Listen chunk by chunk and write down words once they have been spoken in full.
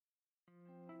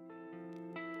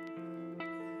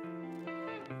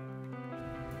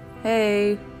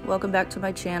Hey, welcome back to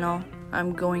my channel.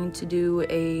 I'm going to do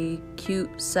a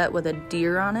cute set with a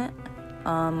deer on it.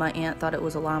 My aunt thought it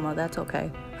was a llama, that's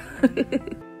okay.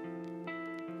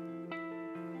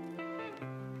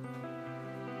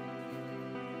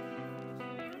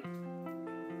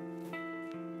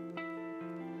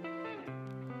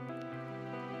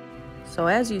 So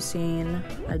as you've seen,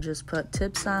 I just put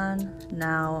tips on.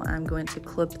 Now I'm going to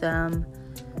clip them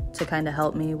to kind of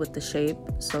help me with the shape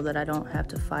so that I don't have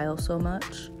to file so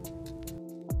much.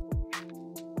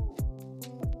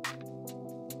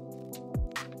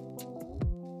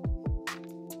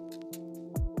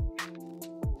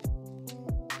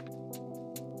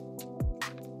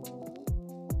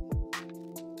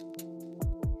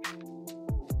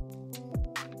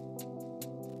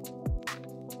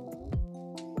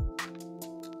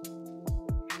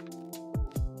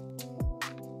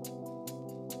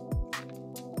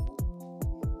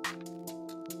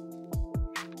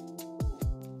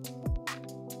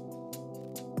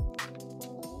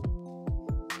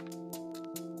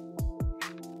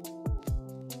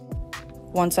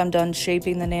 Once I'm done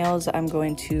shaping the nails, I'm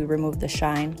going to remove the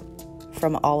shine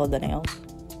from all of the nails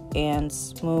and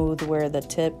smooth where the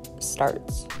tip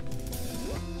starts.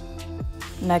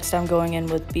 Next, I'm going in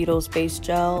with Beetle's base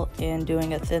gel and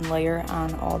doing a thin layer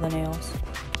on all the nails.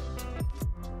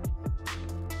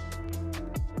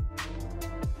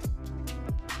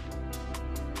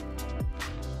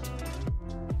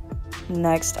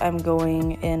 Next, I'm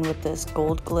going in with this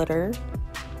gold glitter,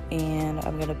 and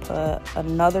I'm going to put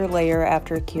another layer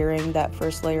after curing that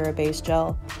first layer of base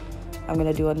gel. I'm going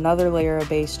to do another layer of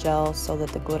base gel so that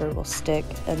the glitter will stick,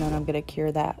 and then I'm going to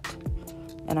cure that.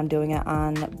 And I'm doing it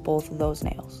on both of those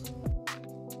nails.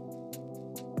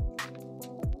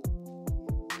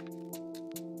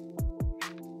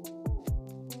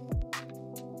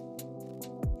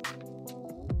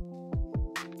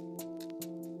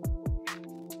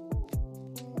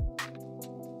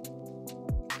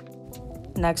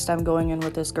 Next, I'm going in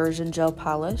with this Gurkhan gel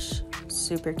polish.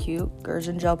 Super cute.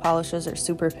 Gurkhan gel polishes are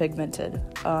super pigmented.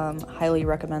 Highly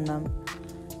recommend them.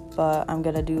 But I'm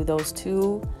gonna do those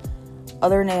two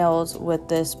other nails with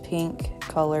this pink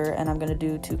color, and I'm gonna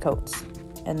do 2 coats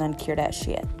and then cure that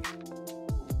shit.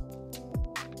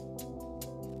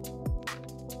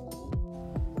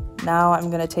 Now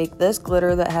I'm gonna take this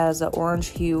glitter that has an orange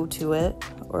hue to it,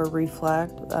 or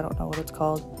reflect, I don't know what it's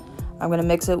called. I'm going to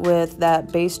mix it with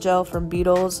that base gel from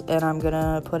Beetle's, and I'm going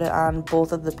to put it on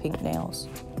both of the pink nails.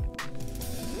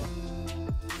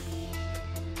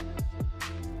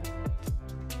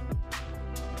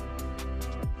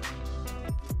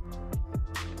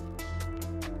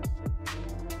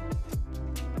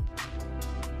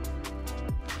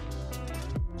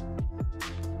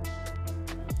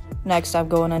 Next, I'm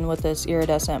going in with this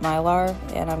iridescent mylar,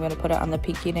 and I'm going to put it on the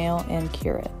pinky nail and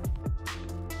cure it.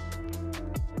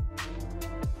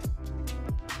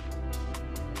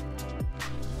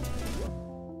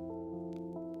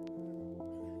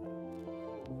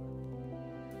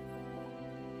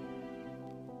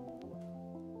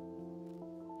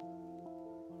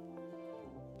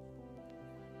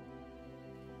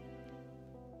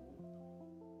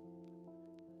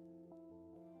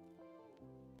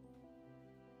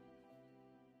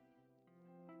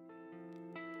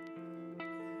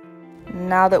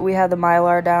 Now that we have the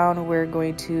mylar down, we're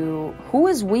going to, who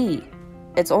is we?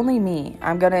 It's only me.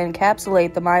 I'm going to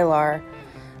encapsulate the mylar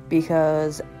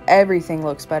because everything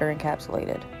looks better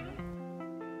encapsulated.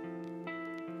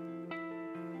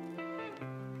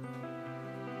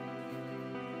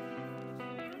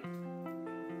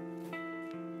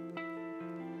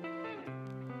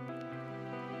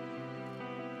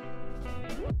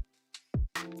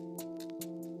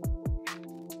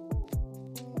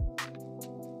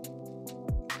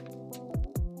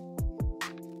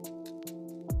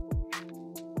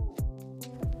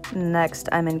 Next,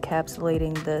 I'm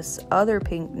encapsulating this other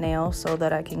pink nail so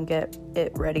that I can get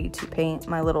it ready to paint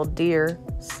my little deer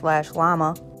 /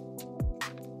 llama.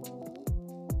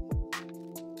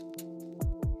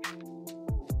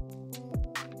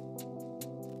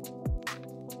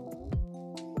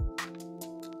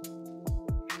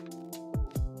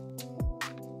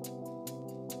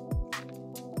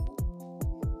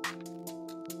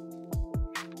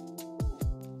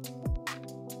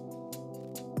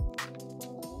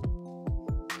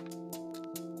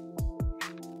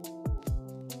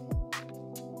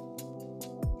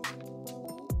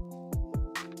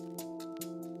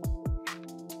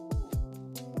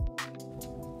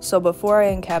 So before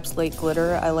I encapsulate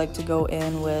glitter, I like to go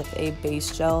in with a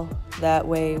base gel. That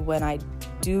way when I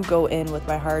do go in with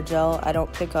my hard gel, I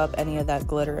don't pick up any of that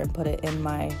glitter and put it in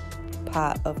my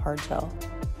pot of hard gel.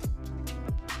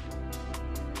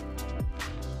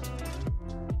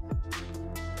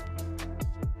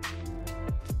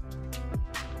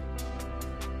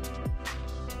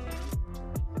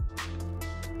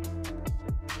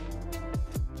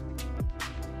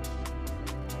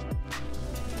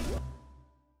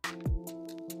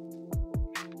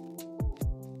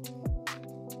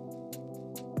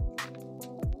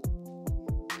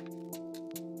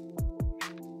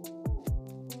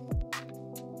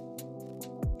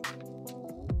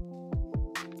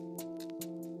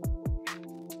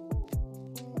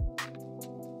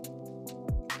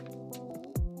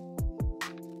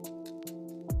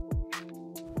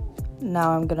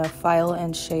 Now I'm gonna file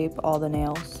and shape all the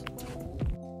nails.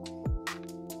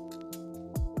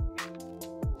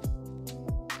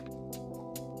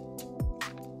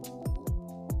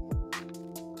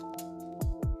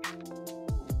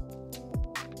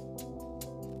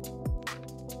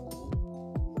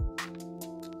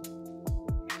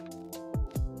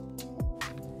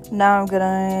 Now I'm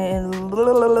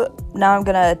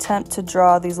gonna attempt to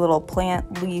draw these little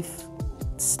plant leaf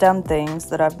stem things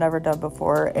that I've never done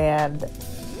before, and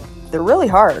they're really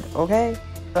hard, okay?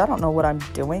 I don't know what I'm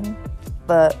doing,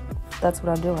 but that's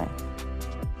what I'm doing.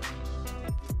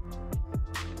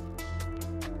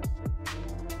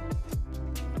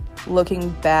 Looking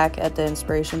back at the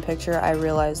inspiration picture, I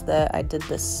realized that I did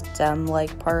the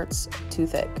stem-like parts too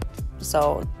thick,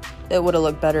 so it would have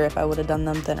looked better if I would have done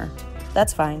them thinner.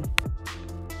 That's fine.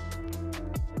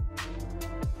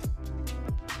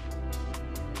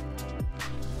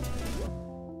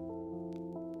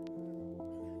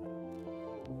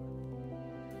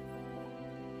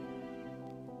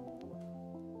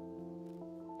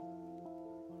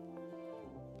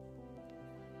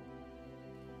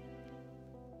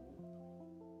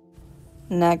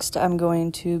 Next, I'm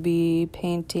going to be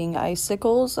painting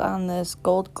icicles on this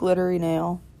gold glittery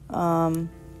nail.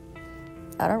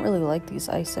 I don't really like these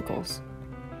icicles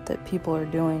that people are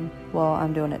doing. Well,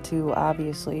 I'm doing it too,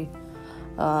 obviously.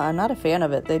 I'm not a fan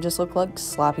of it. They just look like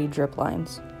sloppy drip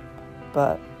lines.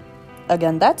 But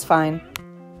again, that's fine.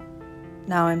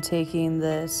 Now I'm taking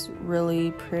this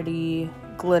really pretty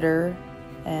glitter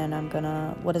and I'm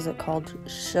gonna, what is it called?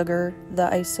 Sugar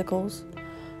the icicles.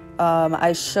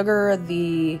 I sugar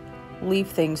the leaf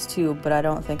things too, but I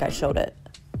don't think I showed it.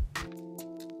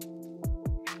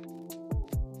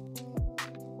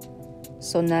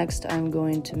 So next I'm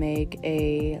going to make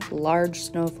a large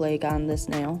snowflake on this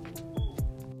nail.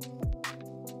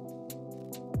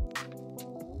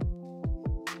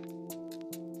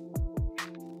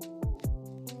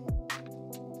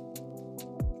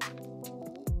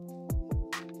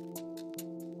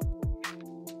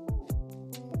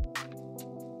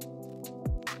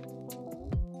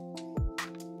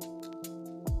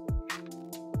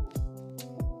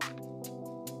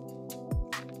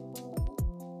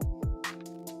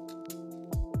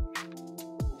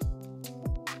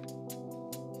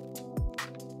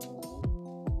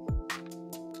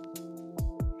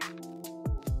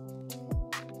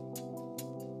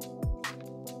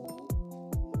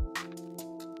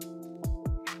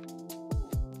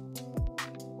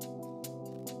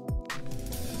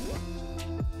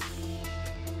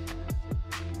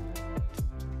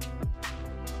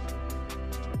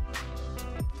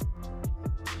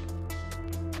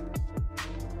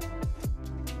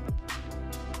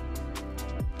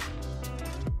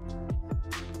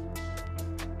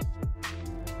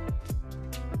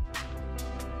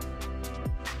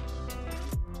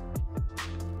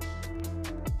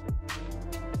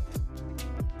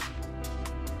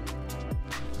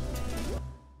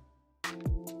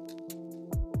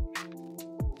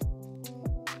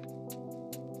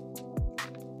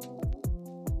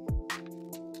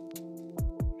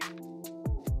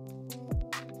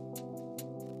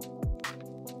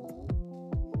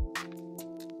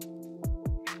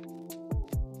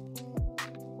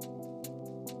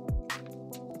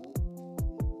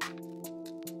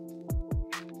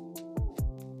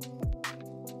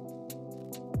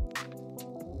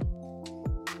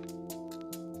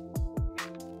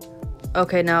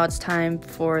 Okay, now it's time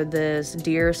for this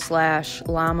deer slash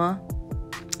llama.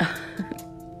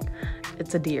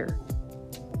 It's a deer.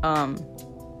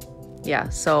 Yeah,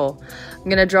 so I'm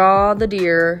gonna draw the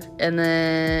deer and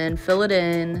then fill it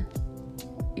in.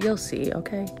 You'll see,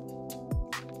 okay?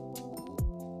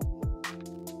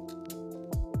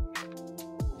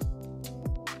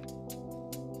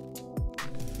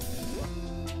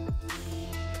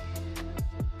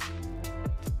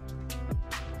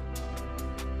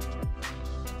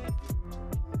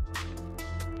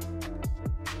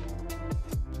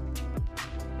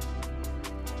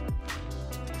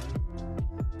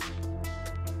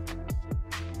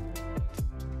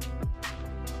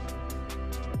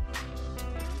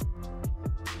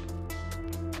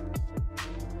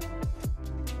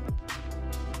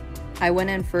 I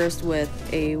went in first with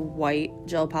a white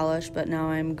gel polish, but now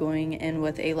I'm going in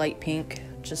with a light pink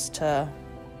just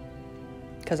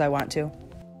because I want to.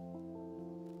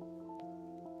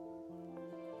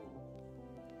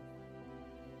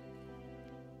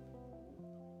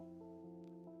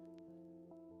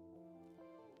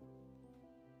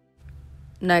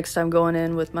 Next, I'm going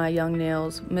in with my Young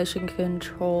Nails Mission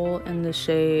Control in the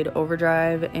shade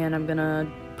Overdrive, and I'm gonna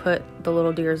put the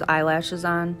little deer's eyelashes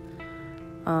on.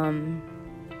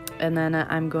 And then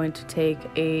I'm going to take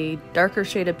a darker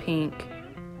shade of pink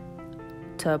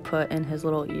to put in his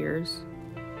little ears.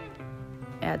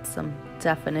 Add some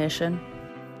definition.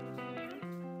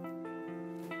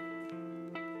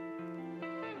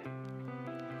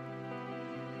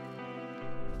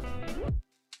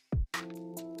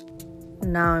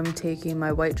 Now I'm taking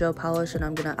my white gel polish and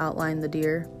I'm gonna outline the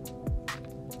deer,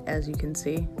 as you can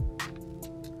see.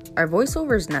 Are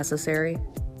voiceovers necessary?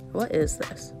 What is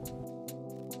this?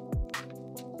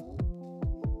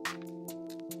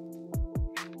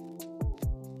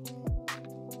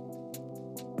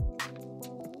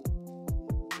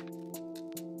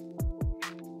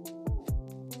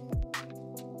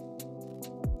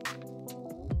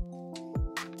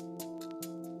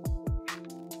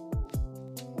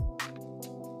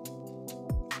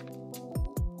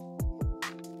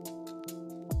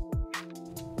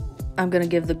 I'm gonna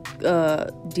give the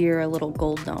deer a little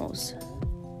gold nose.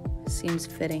 Seems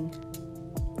fitting.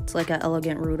 It's like an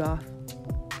elegant Rudolph.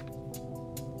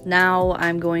 Now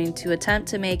I'm going to attempt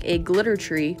to make a glitter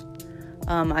tree.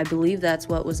 I believe that's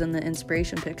what was in the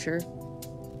inspiration picture.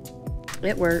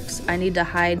 It works. I need to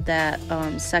hide that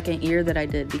second ear that I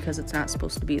did because it's not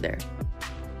supposed to be there.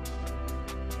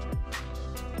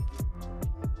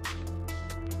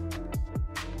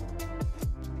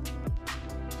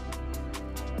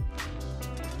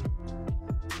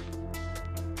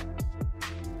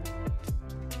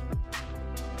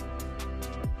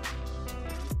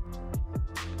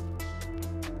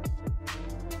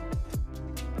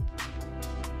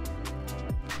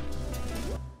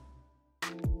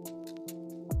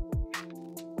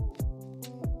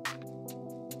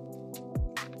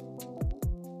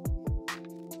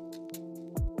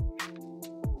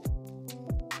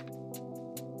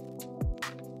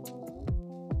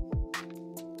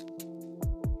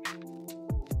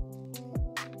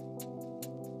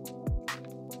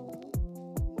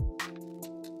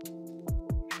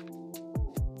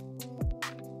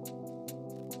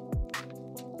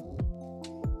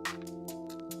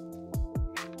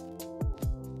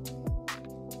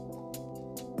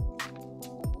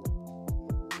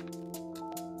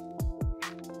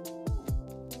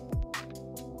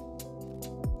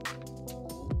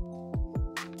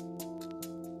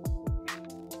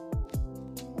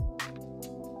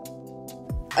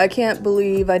 I can't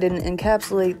believe I didn't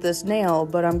encapsulate this nail,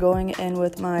 but I'm going in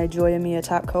with my Joya Mia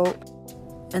top coat.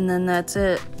 And then that's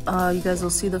it. You guys will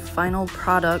see the final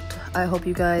product. I hope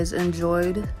you guys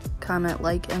enjoyed. Comment,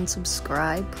 like, and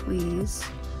subscribe, please.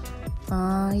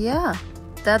 Yeah,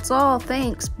 that's all.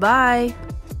 Thanks. Bye.